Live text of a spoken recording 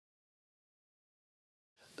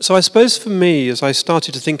So I suppose for me, as I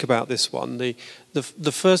started to think about this one,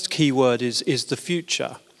 the first key word is the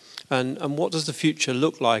future. And what does the future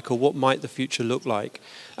look like, or what might the future look like?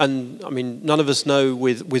 And I mean, none of us know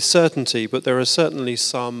with certainty, but there are certainly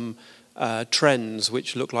some trends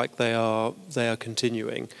which look like they are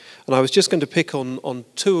continuing. And I was just going to pick on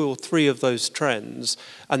 2 or 3 of those trends,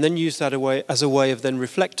 and then use that as a way of then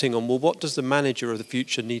reflecting on, well, what does the manager of the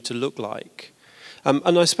future need to look like?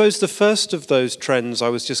 And I suppose the first of those trends I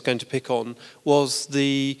was just going to pick on was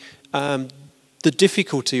the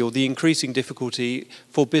difficulty, or the increasing difficulty,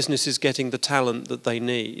 for businesses getting the talent that they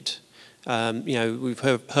need. We've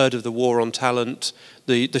heard of the war on talent,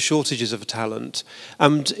 the shortages of talent.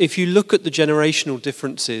 And if you look at the generational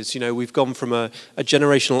differences, we've gone from a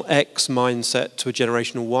generational X mindset to a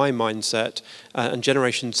generational Y mindset, and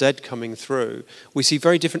Generation Z coming through. We see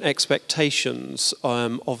very different expectations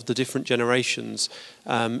of the different generations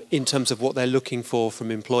in terms of what they're looking for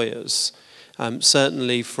from employers.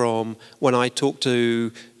 Certainly from when I talk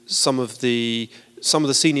to some of the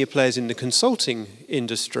senior players in the consulting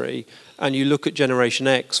industry, and you look at Generation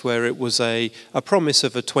X, where it was a promise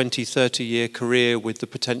of a 20, 30-year career with the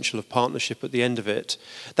potential of partnership at the end of it.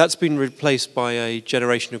 That's been replaced by a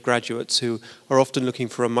generation of graduates who are often looking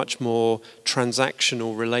for a much more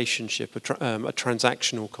transactional relationship, a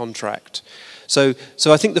transactional contract. So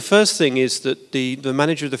I think the first thing is that the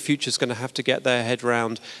manager of the future is going to have to get their head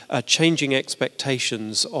around changing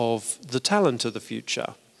expectations of the talent of the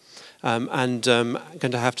future. And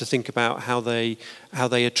going to have to think about how they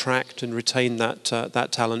attract and retain that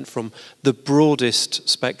talent from the broadest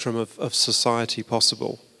spectrum of society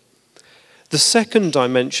possible. The second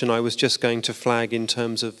dimension I was just going to flag in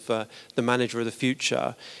terms of the manager of the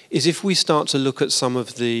future is if we start to look at some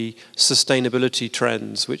of the sustainability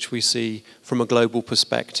trends which we see from a global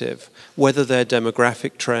perspective, whether they're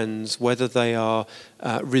demographic trends, whether they are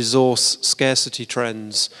resource scarcity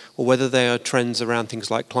trends, or whether they are trends around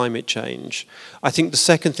things like climate change. I think the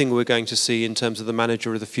second thing we're going to see in terms of the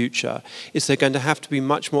manager of the future is they're going to have to be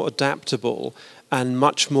much more adaptable and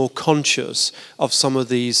much more conscious of some of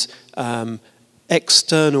these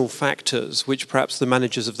external factors which perhaps the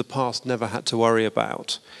managers of the past never had to worry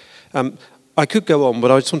about. I could go on,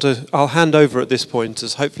 but I'll hand over at this point,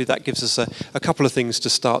 as hopefully that gives us a couple of things to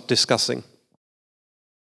start discussing.